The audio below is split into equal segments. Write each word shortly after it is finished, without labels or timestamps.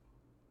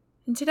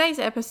In today's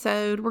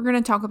episode, we're going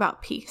to talk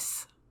about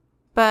peace,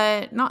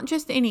 but not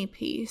just any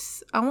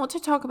peace. I want to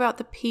talk about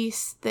the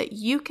peace that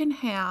you can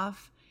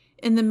have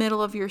in the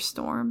middle of your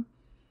storm.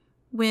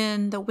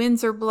 When the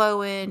winds are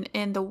blowing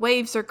and the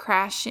waves are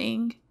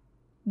crashing,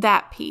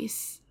 that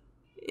peace.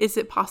 Is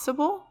it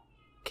possible?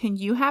 Can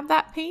you have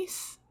that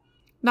peace?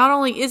 Not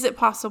only is it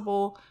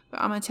possible,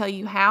 but I'm going to tell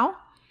you how.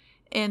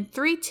 And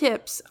 3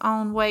 tips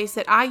on ways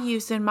that I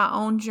used in my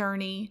own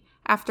journey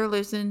after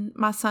losing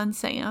my son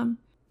Sam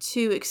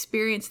to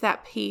experience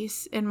that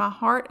peace in my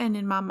heart and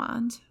in my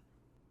mind.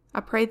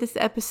 I pray this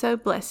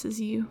episode blesses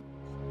you.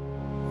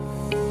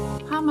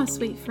 Hi, my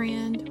sweet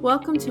friend.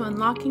 Welcome to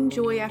Unlocking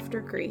Joy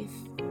After Grief.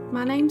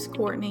 My name's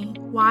Courtney,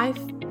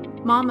 wife,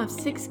 mom of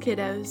 6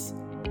 kiddos,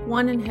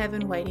 one in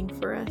heaven waiting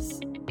for us.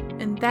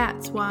 And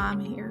that's why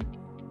I'm here.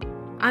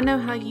 I know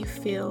how you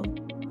feel,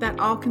 that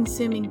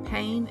all-consuming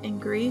pain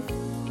and grief,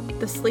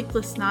 the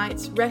sleepless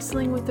nights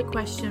wrestling with the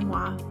question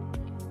why.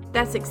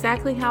 That's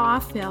exactly how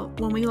I felt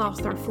when we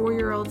lost our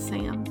 4-year-old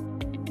Sam,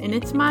 and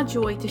it's my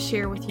joy to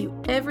share with you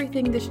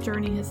everything this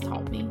journey has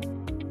taught me.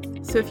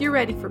 So if you're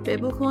ready for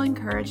biblical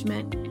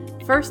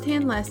encouragement,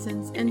 first-hand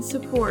lessons, and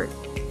support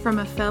from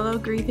a fellow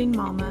grieving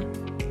mama,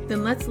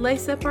 then let's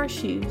lace up our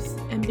shoes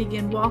and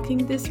begin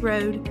walking this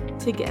road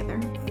together.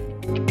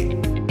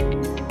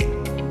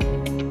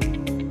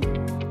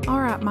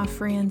 All right, my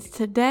friends,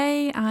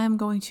 today I am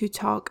going to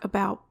talk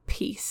about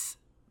peace,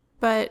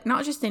 but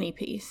not just any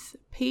peace.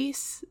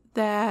 Peace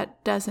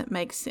that doesn't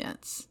make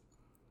sense.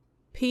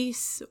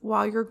 Peace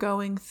while you're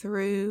going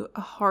through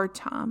a hard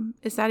time.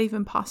 Is that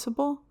even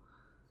possible?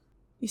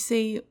 You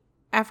see,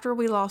 after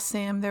we lost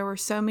Sam, there were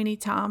so many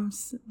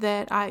times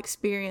that I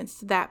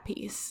experienced that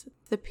peace.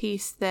 The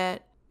peace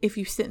that, if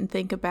you sit and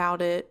think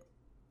about it,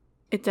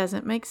 it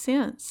doesn't make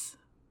sense.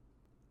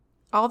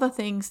 All the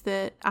things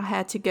that I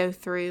had to go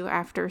through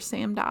after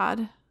Sam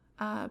died,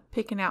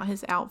 picking out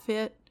his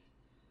outfit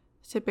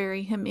to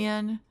bury him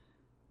in,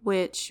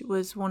 which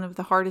was one of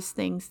the hardest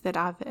things that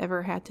I've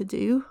ever had to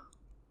do.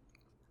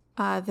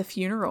 The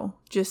funeral,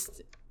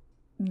 just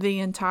the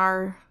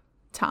entire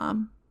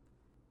time,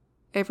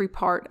 every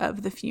part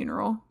of the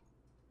funeral.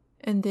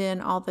 And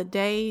then all the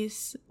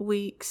days,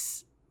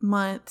 weeks,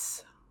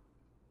 months,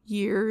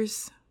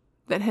 years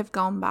that have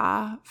gone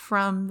by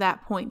from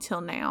that point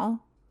till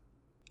now.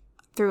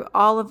 Through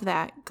all of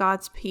that,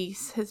 God's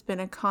peace has been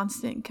a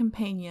constant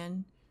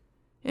companion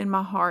in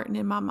my heart and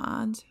in my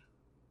mind.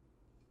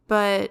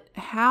 But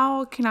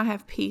how can I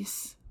have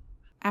peace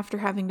after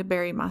having to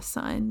bury my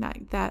son?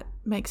 That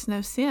makes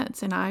no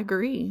sense, and I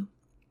agree.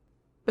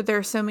 But there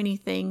are so many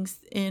things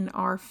in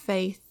our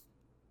faith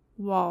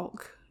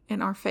walk,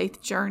 in our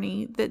faith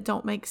journey, that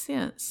don't make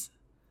sense.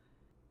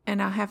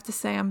 And I have to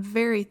say I'm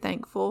very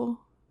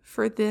thankful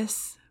for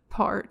this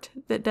part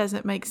that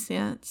doesn't make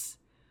sense,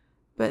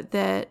 but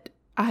that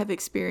I have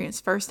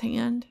experienced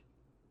firsthand.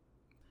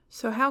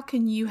 So how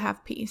can you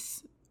have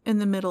peace in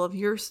the middle of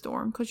your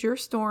storm? Because your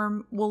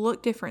storm will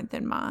look different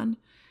than mine.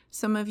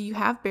 Some of you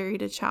have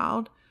buried a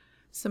child.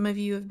 Some of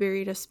you have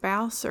buried a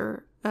spouse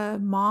or a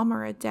mom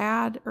or a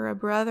dad or a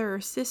brother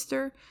or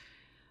sister.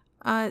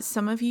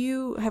 Some of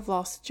you have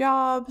lost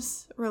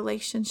jobs,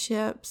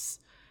 relationships.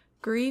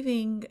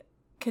 Grieving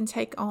can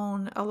take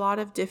on a lot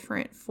of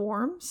different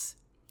forms.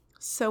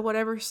 So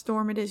whatever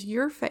storm it is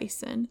you're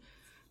facing,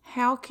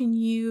 how can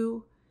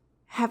you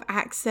have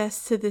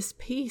access to this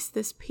peace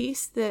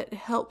that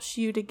helps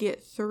you to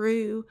get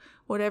through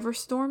whatever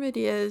storm it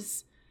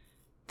is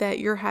that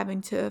you're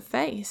having to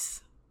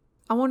face?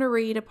 I want to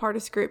read a part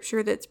of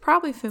scripture that's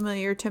probably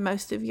familiar to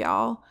most of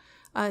y'all.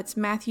 It's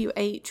Matthew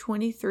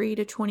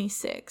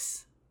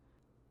 8:23-26.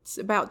 It's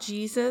about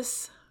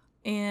Jesus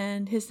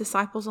and his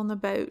disciples on the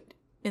boat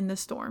in the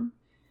storm.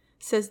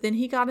 It says, "Then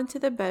he got into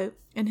the boat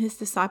and his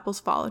disciples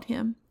followed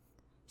him.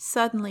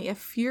 Suddenly a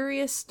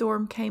furious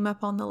storm came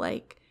up on the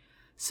lake,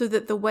 so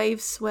that the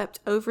waves swept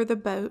over the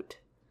boat.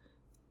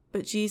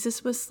 But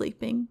Jesus was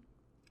sleeping.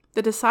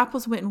 The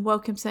disciples went and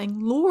woke him, saying,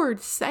 'Lord,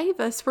 save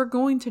us, we're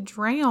going to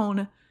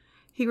drown.'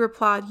 He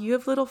replied, 'You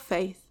have little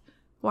faith.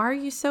 Why are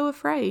you so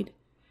afraid?'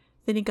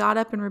 Then he got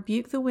up and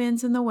rebuked the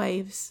winds and the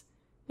waves,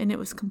 and it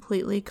was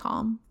completely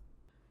calm."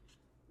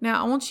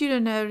 Now, I want you to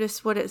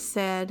notice what it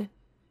said.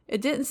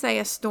 It didn't say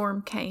a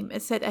storm came.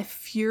 It said a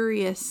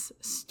furious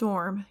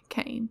storm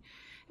came.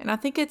 And I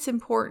think it's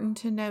important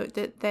to note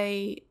that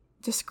they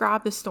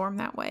describe the storm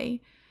that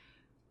way,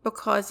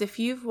 because if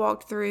you've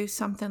walked through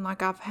something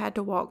like I've had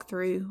to walk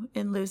through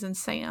in losing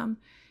Sam,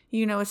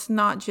 you know it's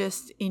not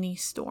just any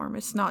storm.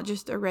 It's not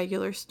just a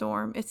regular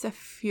storm. It's a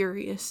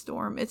furious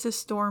storm. It's a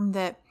storm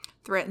that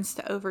threatens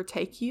to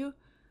overtake you,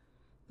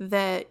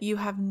 that you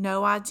have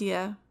no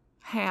idea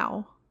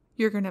how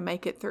you're going to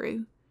make it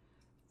through.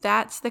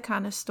 That's the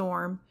kind of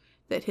storm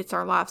that hits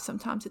our lives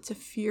sometimes. It's a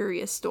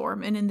furious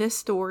storm. And in this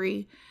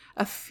story,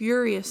 a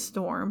furious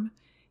storm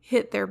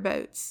hit their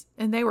boats,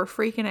 and they were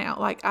freaking out.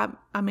 Like,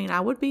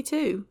 I would be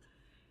too.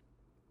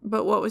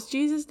 But what was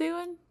Jesus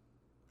doing?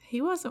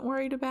 He wasn't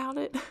worried about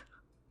it.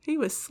 He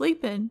was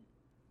sleeping.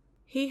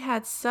 He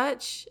had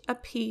such a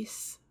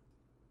peace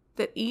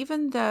that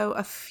even though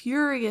a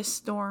furious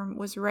storm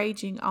was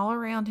raging all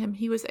around him,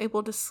 he was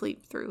able to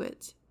sleep through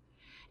it.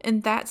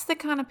 And that's the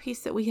kind of peace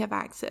that we have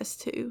access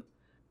to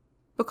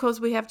because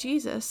we have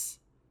Jesus.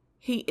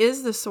 He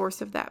is the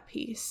source of that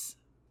peace.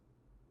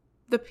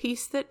 The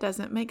peace that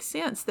doesn't make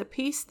sense. The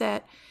peace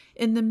that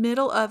in the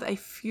middle of a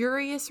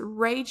furious,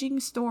 raging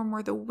storm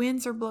where the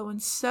winds are blowing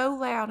so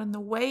loud and the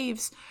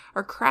waves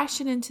are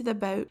crashing into the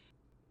boat,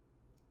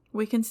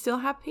 we can still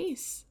have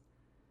peace.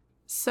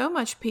 So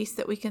much peace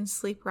that we can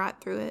sleep right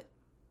through it.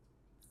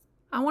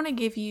 I want to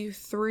give you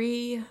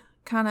 3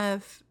 kind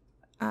of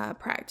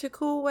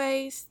practical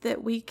ways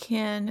that we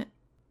can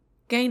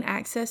gain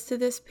access to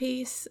this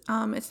peace.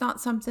 It's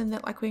not something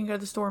that like we can go to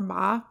the store and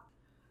buy,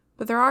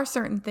 but there are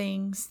certain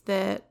things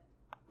that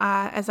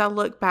as I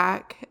look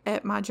back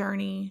at my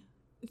journey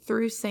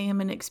through Sam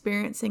and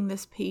experiencing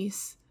this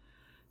peace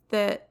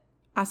that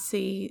I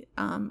see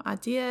I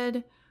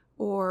did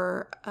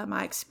or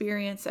my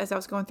experience as I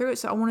was going through it.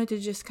 So I wanted to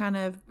just kind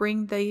of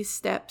bring these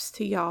steps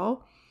to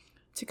y'all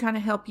to kind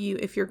of help you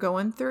if you're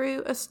going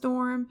through a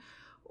storm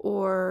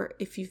or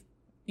if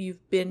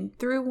you've been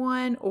through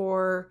one,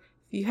 or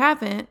if you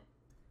haven't,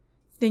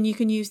 then you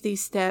can use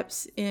these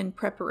steps in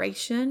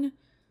preparation,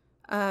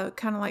 kind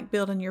of like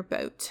building your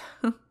boat,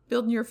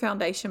 building your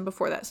foundation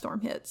before that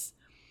storm hits.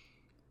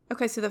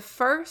 Okay, so the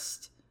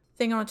first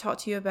thing I want to talk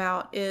to you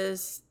about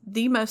is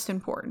the most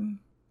important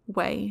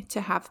way to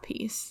have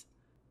peace.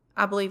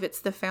 I believe it's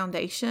the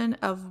foundation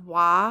of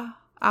why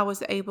I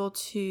was able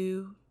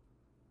to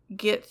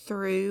get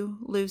through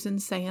losing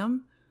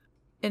Sam.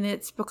 And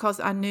it's because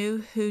I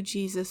knew who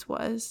Jesus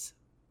was.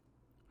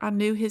 I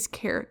knew his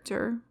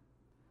character.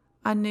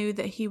 I knew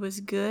that he was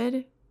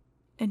good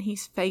and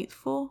he's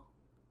faithful.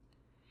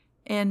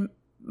 And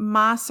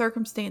my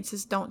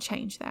circumstances don't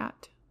change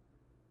that.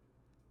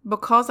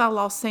 Because I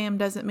lost Sam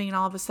doesn't mean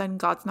all of a sudden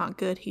God's not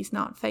good. He's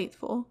not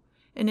faithful.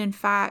 And in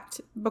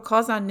fact,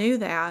 because I knew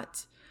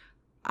that,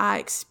 I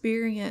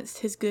experienced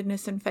his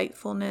goodness and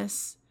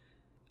faithfulness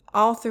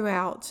all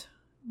throughout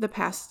the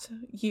past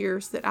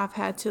years that I've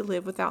had to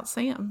live without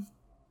Sam.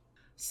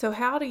 So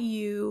how do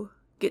you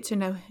get to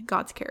know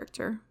God's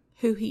character,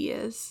 who he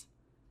is?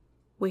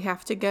 We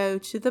have to go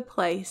to the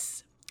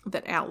place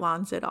that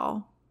outlines it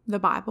all, the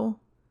Bible.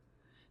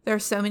 There are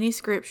so many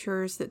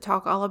scriptures that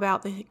talk all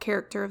about the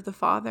character of the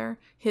Father,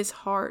 his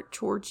heart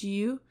towards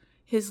you,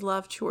 his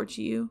love towards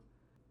you,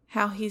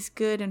 how he's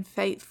good and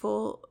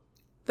faithful.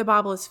 The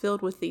Bible is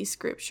filled with these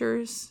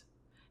scriptures.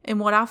 And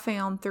what I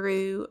found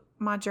through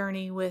my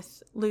journey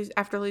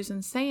after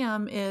losing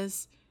Sam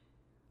is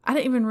I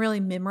didn't even really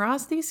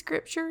memorize these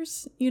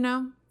scriptures,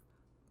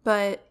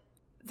 but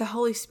the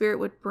Holy Spirit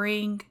would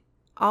bring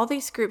all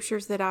these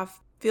scriptures that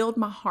I've filled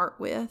my heart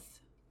with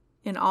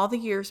in all the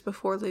years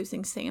before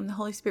losing Sam. The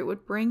Holy Spirit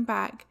would bring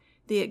back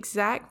the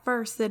exact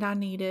verse that I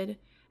needed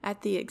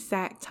at the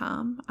exact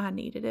time I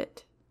needed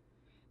it.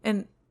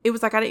 And it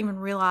was like I didn't even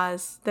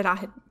realize that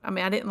I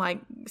didn't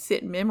like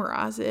sit and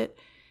memorize it.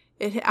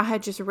 I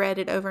had just read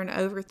it over and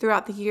over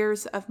throughout the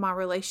years of my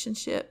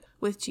relationship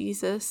with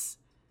Jesus.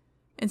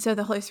 And so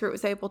the Holy Spirit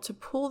was able to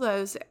pull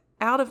those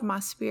out of my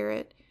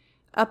spirit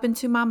up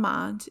into my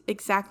mind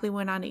exactly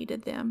when I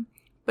needed them.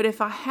 But if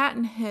I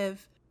hadn't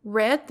have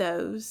read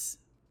those,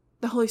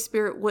 the Holy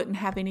Spirit wouldn't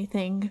have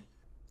anything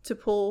to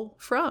pull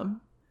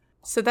from.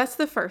 So that's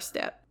the first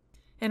step.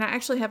 And I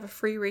actually have a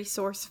free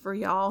resource for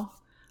y'all.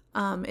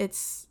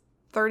 It's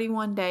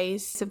 31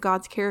 days of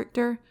God's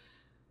character.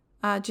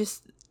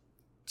 Just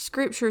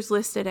scriptures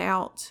listed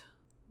out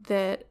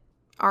that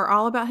are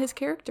all about his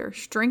character,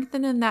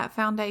 strengthening that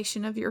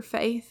foundation of your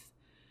faith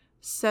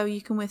so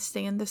you can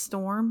withstand the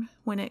storm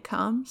when it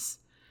comes.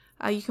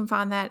 You can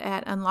find that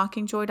at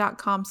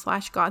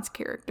unlockingjoy.com/God's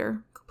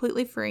character,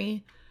 completely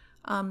free.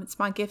 It's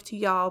my gift to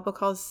y'all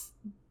because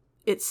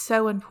it's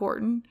so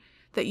important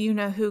that you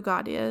know who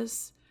God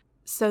is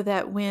so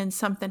that when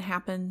something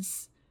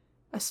happens,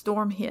 a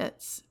storm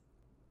hits,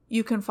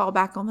 you can fall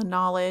back on the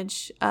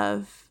knowledge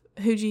of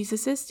who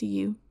Jesus is to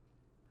you.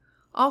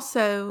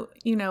 Also,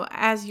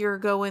 as you're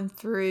going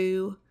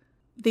through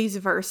these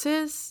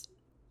verses,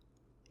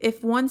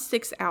 if one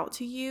sticks out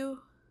to you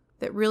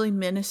that really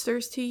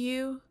ministers to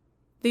you,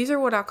 these are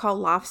what I call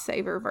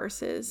lifesaver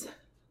verses.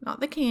 Not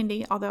the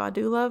candy, although I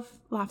do love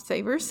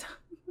lifesavers.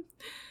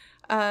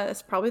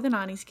 That's probably the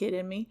 90s kid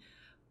in me.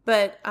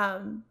 But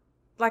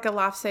like a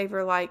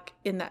lifesaver, like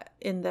in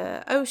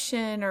the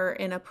ocean or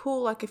in a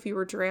pool, like if you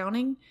were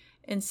drowning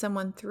and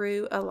someone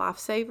threw a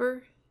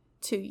lifesaver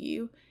to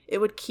you, it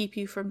would keep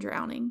you from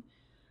drowning.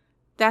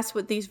 That's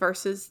what these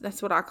verses,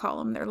 that's what I call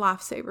them. They're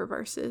lifesaver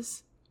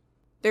verses.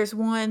 There's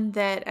one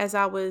that I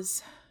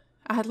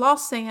had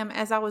lost Sam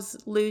as I was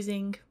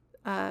losing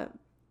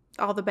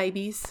all the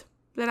babies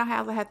that I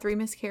have. I had 3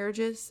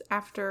 miscarriages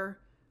after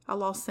I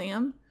lost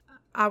Sam.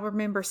 I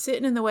remember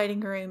sitting in the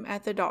waiting room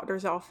at the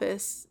doctor's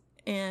office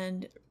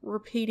and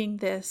repeating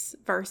this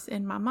verse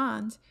in my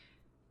mind.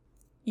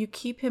 You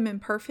keep him in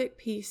perfect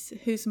peace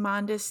whose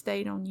mind is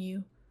stayed on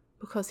you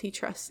because he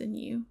trusts in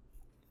you.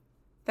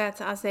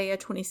 That's Isaiah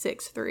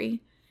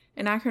 26:3.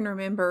 And I can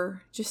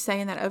remember just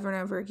saying that over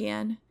and over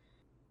again.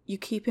 You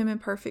keep him in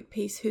perfect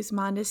peace whose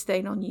mind is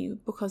stayed on you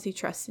because he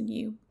trusts in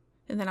you.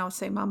 And then I would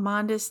say, my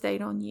mind is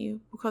stayed on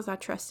you because I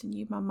trust in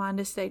you. My mind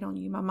is stayed on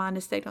you. My mind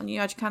is stayed on you.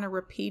 I just kind of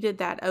repeated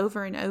that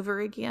over and over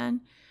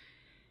again.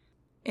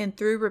 And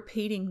through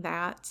repeating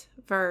that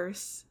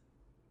verse,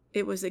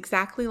 it was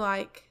exactly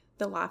like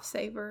the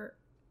lifesaver.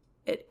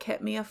 It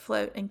kept me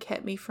afloat and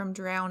kept me from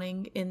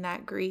drowning in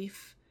that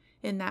grief,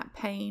 in that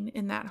pain,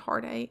 in that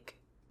heartache.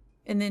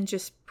 And then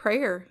just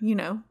prayer,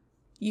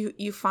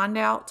 you find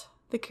out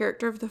the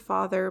character of the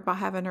Father by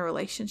having a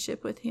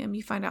relationship with him.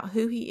 You find out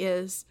who he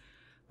is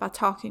by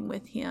talking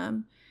with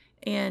him.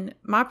 And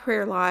my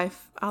prayer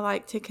life, I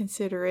like to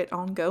consider it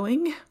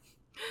ongoing.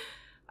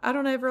 I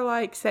don't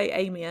ever say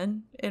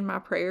amen in my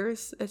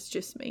prayers. It's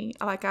just me.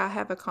 I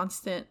have a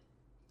constant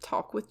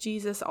talk with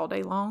Jesus all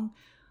day long.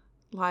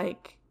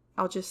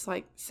 I'll just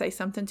say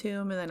something to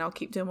him and then I'll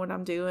keep doing what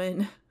I'm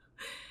doing.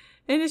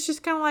 And it's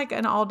just kind of like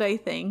an all day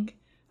thing.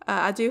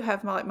 I do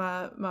have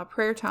my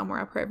prayer time where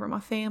I pray for my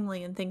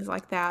family and things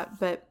like that.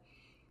 But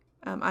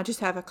I just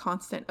have a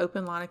constant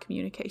open line of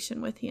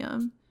communication with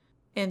him.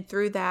 And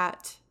through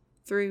that,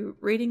 through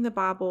reading the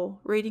Bible,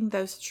 reading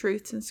those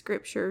truths and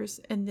scriptures,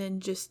 and then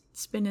just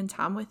spending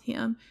time with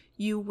him,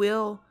 you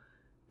will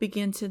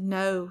begin to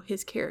know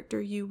his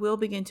character. You will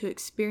begin to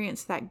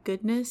experience that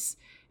goodness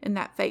and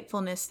that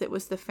faithfulness that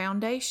was the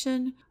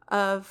foundation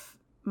of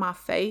my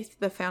faith,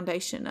 the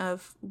foundation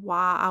of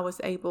why I was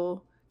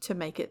able to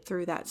make it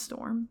through that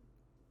storm.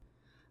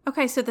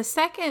 Okay, so the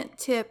second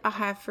tip I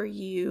have for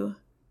you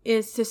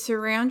is to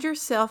surround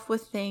yourself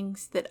with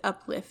things that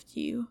uplift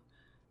you.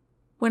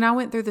 When I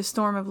went through the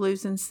storm of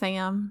losing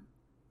Sam,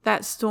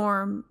 that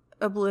storm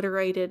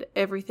obliterated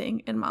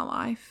everything in my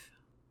life.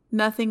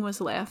 Nothing was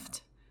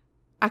left.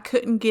 I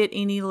couldn't get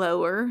any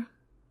lower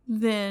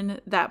than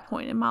that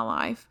point in my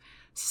life.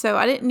 So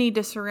I didn't need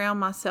to surround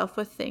myself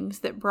with things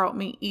that brought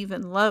me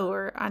even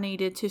lower. I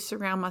needed to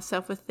surround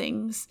myself with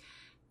things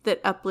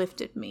that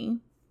uplifted me.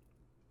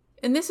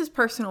 And this is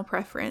personal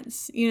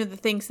preference. The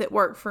things that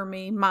work for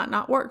me might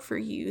not work for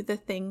you. The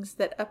things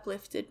that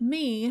uplifted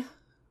me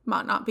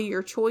might not be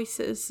your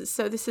choices.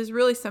 So this is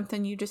really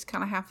something you just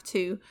kind of have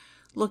to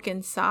look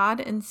inside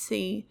and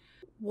see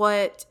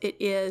what it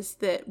is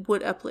that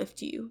would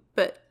uplift you.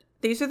 But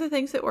these are the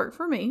things that work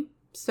for me.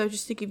 So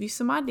just to give you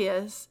some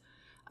ideas,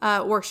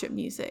 worship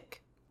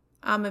music.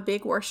 I'm a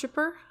big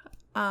worshiper.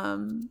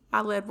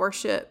 I led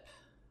worship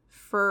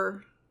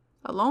for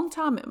a long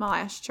time at my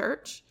last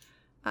church.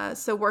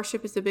 So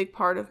worship is a big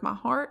part of my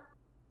heart.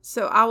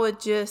 So I would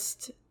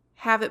just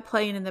have it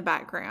playing in the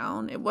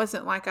background. It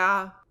wasn't like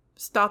I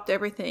stopped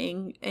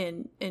everything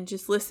and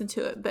just listened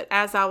to it. But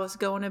as I was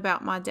going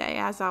about my day,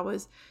 as I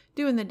was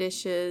doing the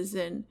dishes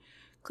and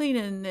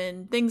cleaning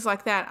and things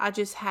like that, I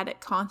just had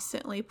it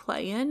constantly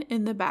playing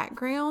in the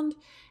background.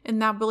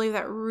 And I believe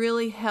that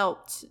really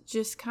helped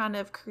just kind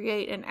of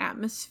create an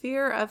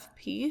atmosphere of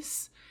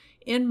peace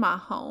in my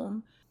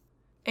home.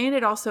 And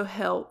it also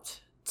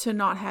helped to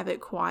not have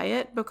it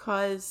quiet,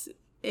 because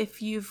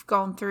if you've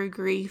gone through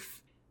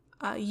grief,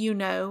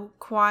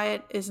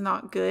 quiet is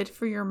not good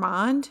for your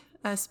mind,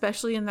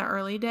 especially in the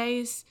early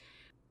days.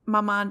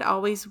 My mind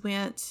always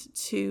went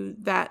to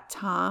that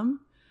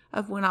time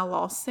of when I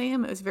lost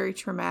Sam. It was very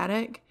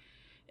traumatic.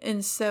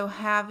 And so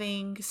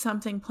having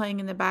something playing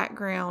in the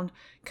background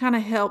kind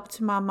of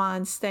helped my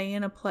mind stay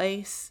in a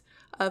place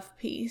of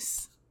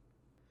peace.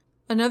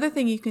 Another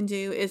thing you can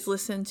do is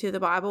listen to the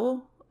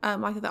Bible,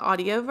 like the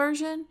audio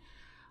version.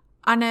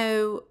 I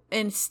know,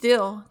 and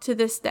still to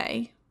this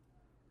day,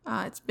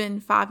 it's been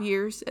 5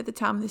 years at the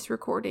time of this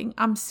recording,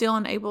 I'm still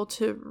unable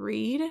to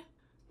read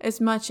as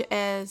much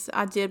as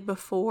I did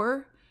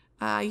before.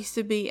 I used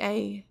to be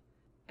a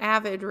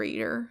avid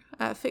reader,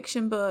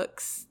 fiction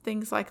books,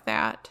 things like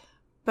that.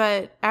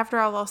 But after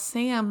I lost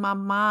Sam, my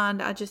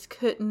mind, I just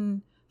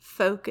couldn't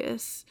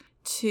focus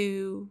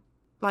to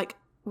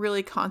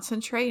really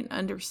concentrate and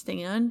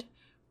understand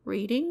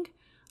reading.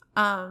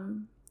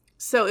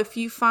 So if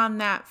you find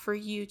that for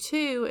you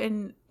too,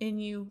 and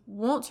you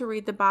want to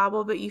read the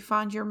Bible, but you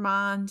find your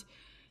mind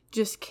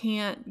just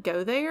can't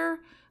go there,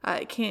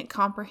 it can't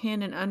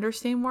comprehend and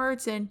understand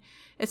words, and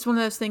it's one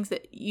of those things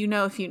that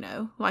if you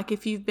know. Like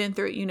if you've been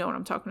through it, you know what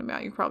I'm talking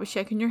about. You're probably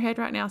shaking your head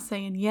right now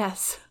saying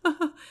yes.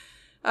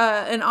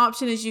 An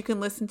option is you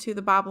can listen to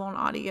the Bible on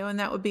audio, and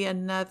that would be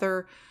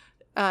another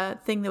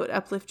thing that would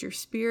uplift your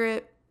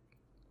spirit,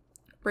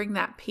 bring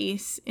that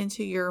peace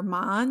into your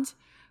mind.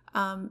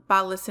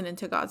 By listening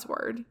to God's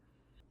word.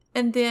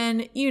 And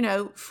then,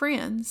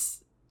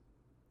 friends.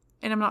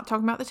 And I'm not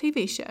talking about the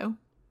TV show.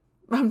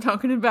 I'm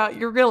talking about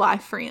your real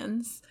life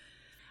friends.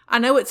 I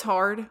know it's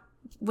hard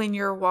when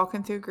you're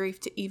walking through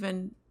grief to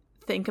even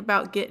think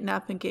about getting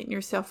up and getting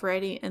yourself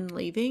ready and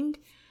leaving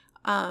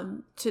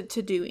to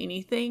do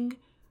anything.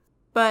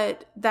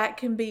 But that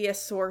can be a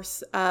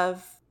source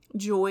of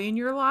joy in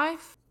your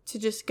life, to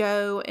just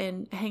go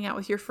and hang out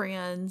with your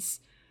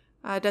friends.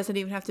 It doesn't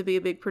even have to be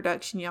a big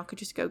production. Y'all could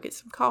just go get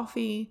some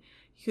coffee.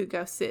 You could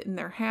go sit in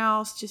their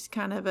house. Just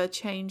kind of a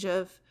change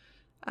of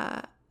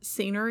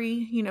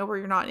scenery, where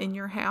you're not in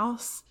your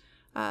house.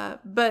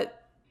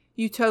 But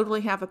you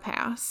totally have a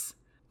pass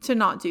to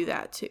not do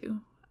that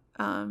too.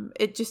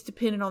 It just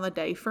depended on the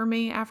day for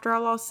me after I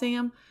lost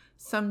Sam.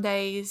 Some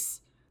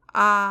days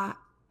I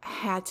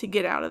had to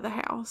get out of the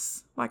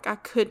house. Like, I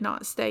could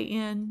not stay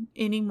in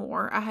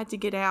anymore. I had to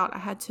get out. I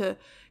had to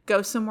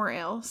go somewhere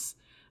else.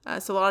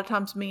 So a lot of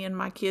times me and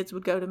my kids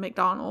would go to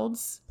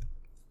McDonald's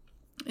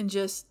and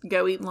just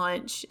go eat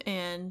lunch.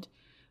 And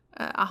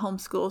I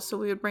homeschool, so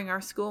we would bring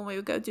our school and we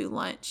would go do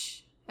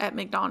lunch at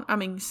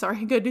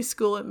go do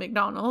school at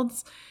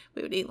McDonald's.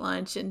 We would eat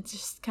lunch and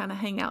just kind of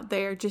hang out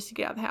there just to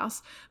get out of the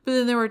house. But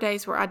then there were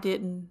days where I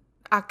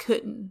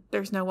couldn't.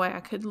 There's no way I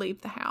could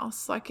leave the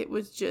house. Like, it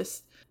was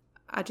just,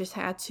 I just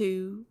had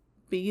to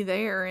be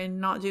there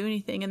and not do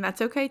anything. And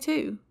that's okay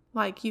too.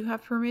 Like, you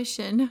have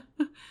permission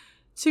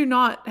to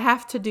not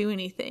have to do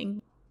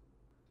anything.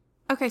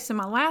 Okay, so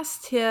my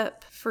last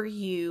tip for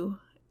you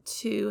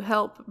to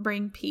help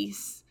bring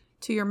peace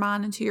to your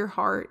mind and to your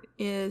heart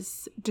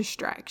is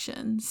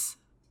distractions.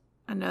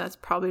 I know that's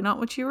probably not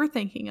what you were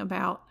thinking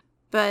about,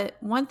 but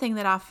one thing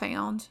that I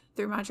found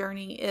through my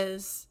journey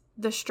is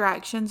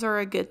distractions are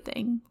a good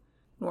thing.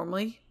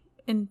 Normally,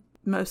 in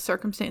most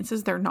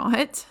circumstances, they're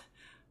not.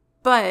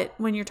 But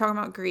when you're talking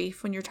about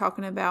grief, when you're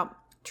talking about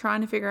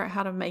trying to figure out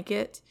how to make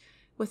it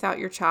without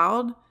your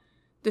child,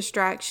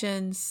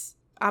 distractions,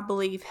 I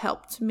believe,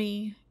 helped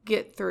me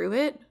get through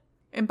it.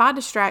 And by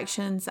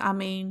distractions, I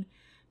mean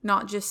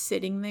not just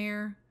sitting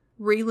there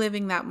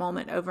reliving that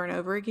moment over and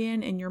over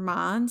again in your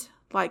mind.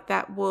 Like,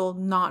 that will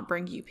not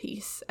bring you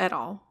peace at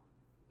all.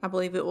 I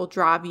believe it will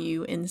drive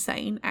you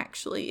insane,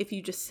 actually, if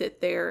you just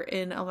sit there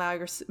and allow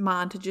your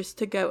mind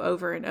to go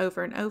over and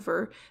over and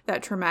over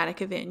that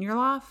traumatic event in your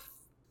life.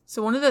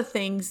 So one of the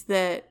things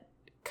that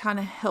kind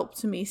of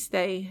helped me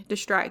stay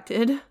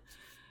distracted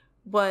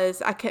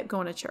was I kept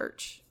going to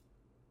church.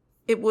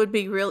 It would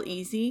be real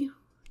easy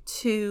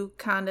to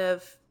kind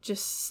of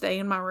just stay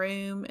in my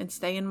room and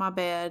stay in my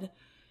bed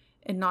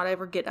and not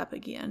ever get up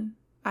again.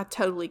 I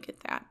totally get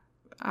that.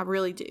 I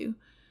really do.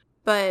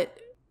 But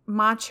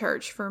my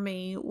church for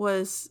me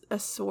was a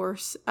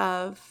source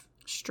of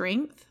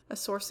strength, a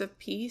source of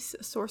peace,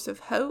 a source of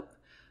hope.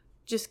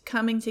 Just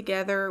coming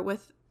together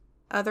with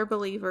other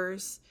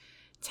believers,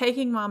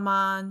 taking my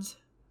mind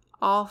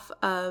off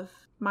of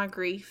my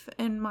grief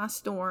and my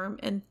storm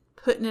and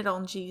putting it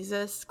on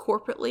Jesus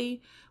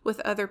corporately with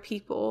other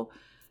people.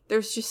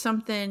 There's just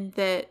something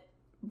that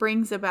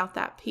brings about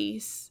that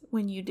peace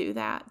when you do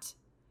that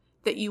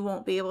you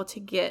won't be able to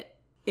get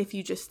if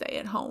you just stay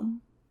at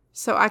home.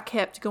 So I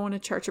kept going to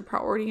church a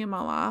priority in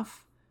my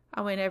life.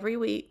 I went every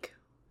week.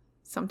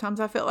 Sometimes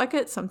I felt like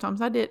it,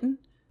 sometimes I didn't,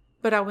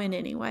 but I went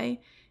anyway.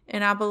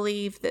 And I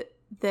believe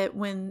that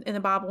when in the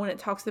Bible, when it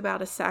talks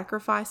about a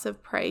sacrifice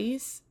of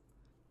praise,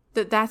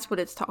 that's what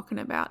it's talking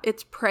about.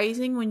 It's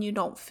praising when you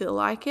don't feel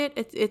like it.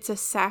 It's a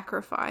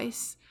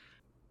sacrifice.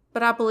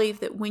 But I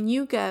believe that when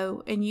you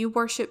go and you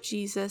worship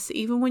Jesus,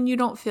 even when you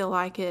don't feel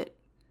like it,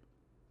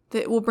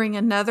 that will bring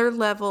another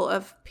level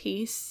of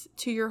peace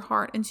to your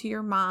heart and to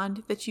your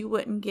mind that you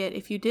wouldn't get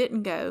if you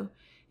didn't go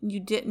and you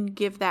didn't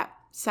give that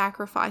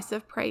sacrifice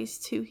of praise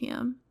to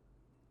him.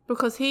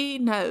 Because he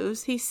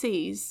knows, he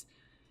sees,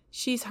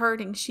 she's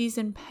hurting, she's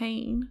in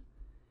pain,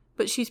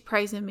 but she's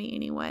praising me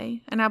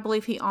anyway. And I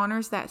believe he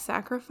honors that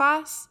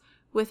sacrifice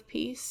with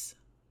peace.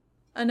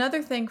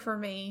 Another thing for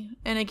me,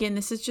 and again,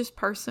 this is just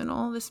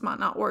personal, this might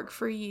not work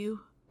for you,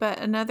 but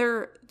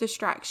another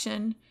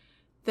distraction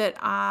that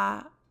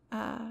I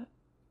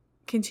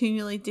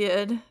continually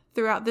did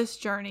throughout this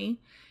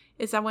journey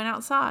is I went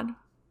outside.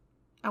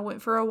 I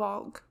went for a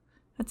walk.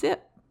 That's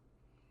it.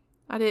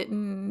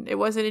 It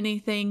wasn't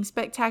anything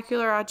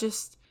spectacular.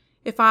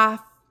 If I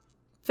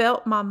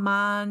felt my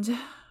mind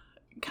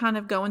kind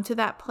of going to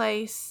that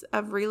place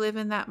of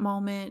reliving that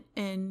moment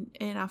and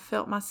I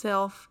felt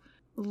myself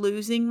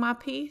losing my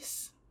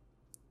peace,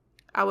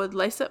 I would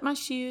lace up my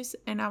shoes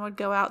and I would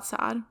go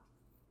outside.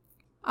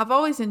 I've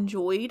always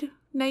enjoyed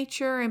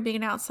nature and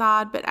being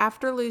outside, but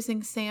after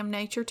losing Sam,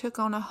 nature took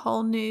on a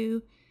whole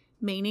new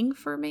meaning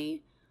for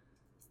me.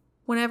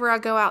 Whenever I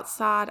go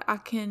outside, I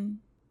can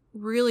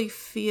really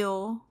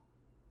feel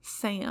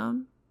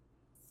Sam.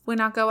 When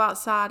I go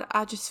outside,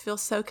 I just feel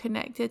so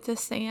connected to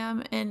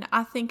Sam, and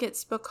I think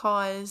it's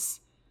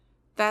because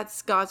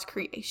that's God's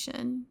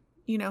creation.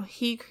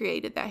 He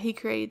created that. He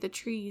created the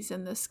trees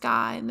and the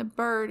sky and the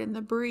bird and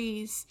the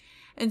breeze.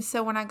 And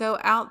so when I go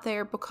out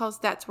there, because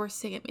that's where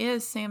Sam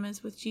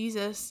is with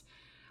Jesus,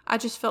 I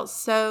just felt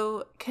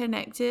so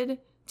connected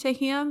to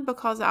him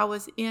because I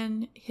was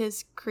in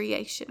his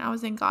creation. I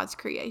was in God's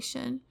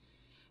creation.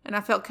 And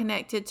I felt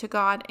connected to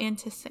God and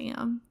to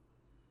Sam.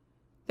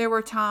 There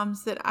were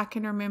times that I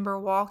can remember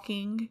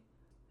walking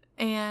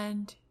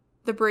and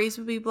the breeze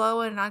would be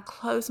blowing and I'd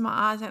close my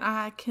eyes and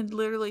I could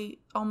literally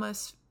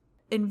almost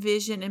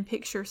envision and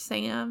picture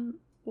Sam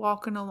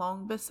walking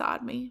along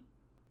beside me.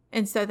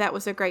 And so that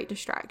was a great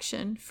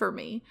distraction for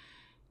me.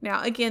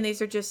 Now, again,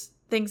 these are just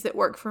things that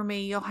work for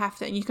me. You'll have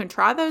to, and you can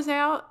try those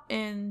out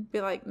and be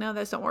like, no,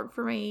 those don't work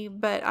for me.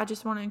 But I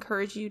just want to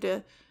encourage you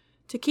to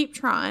keep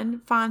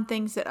trying, find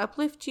things that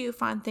uplift you,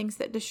 find things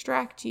that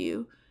distract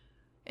you.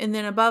 And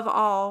then above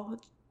all,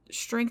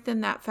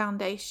 strengthen that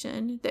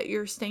foundation that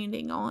you're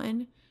standing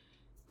on.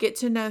 Get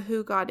to know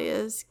who God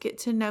is, get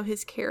to know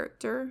his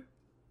character.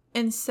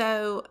 And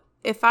so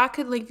if I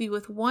could leave you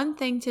with one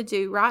thing to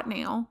do right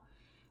now,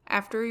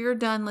 after you're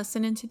done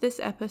listening to this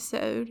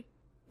episode,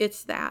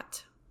 it's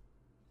that.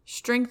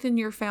 Strengthen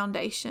your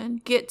foundation.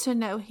 Get to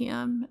know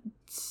him.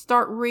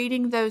 Start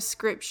reading those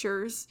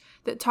scriptures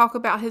that talk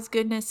about his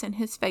goodness and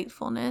his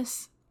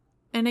faithfulness.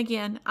 And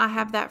again, I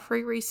have that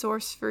free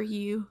resource for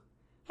you.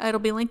 It'll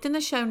be linked in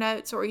the show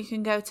notes, or you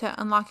can go to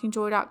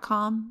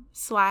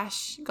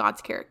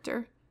unlockingjoy.com/God's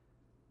character.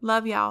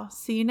 Love y'all.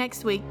 See you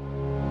next week.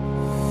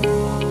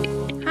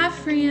 Hi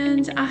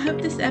friends, I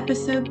hope this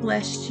episode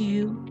blessed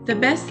you. The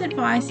best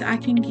advice I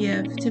can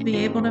give to be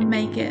able to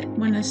make it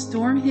when a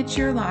storm hits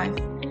your life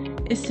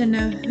is to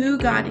know who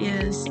God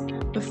is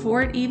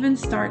before it even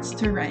starts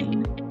to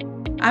rain.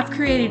 I've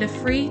created a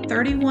free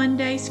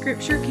 31-day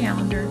scripture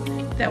calendar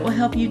that will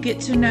help you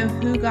get to know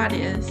who God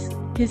is,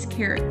 his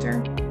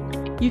character.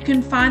 You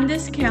can find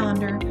this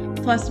calendar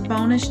plus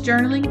bonus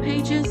journaling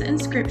pages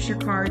and scripture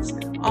cards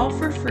all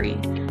for free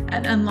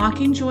at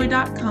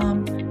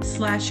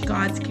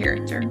unlockingjoy.com/God's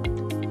character.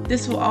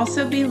 This will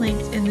also be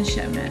linked in the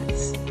show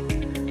notes.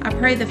 I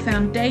pray the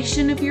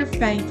foundation of your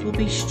faith will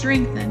be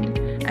strengthened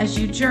as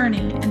you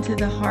journey into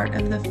the heart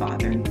of the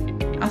Father.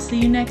 I'll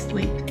see you next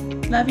week.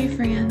 Love you,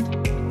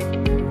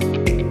 friend.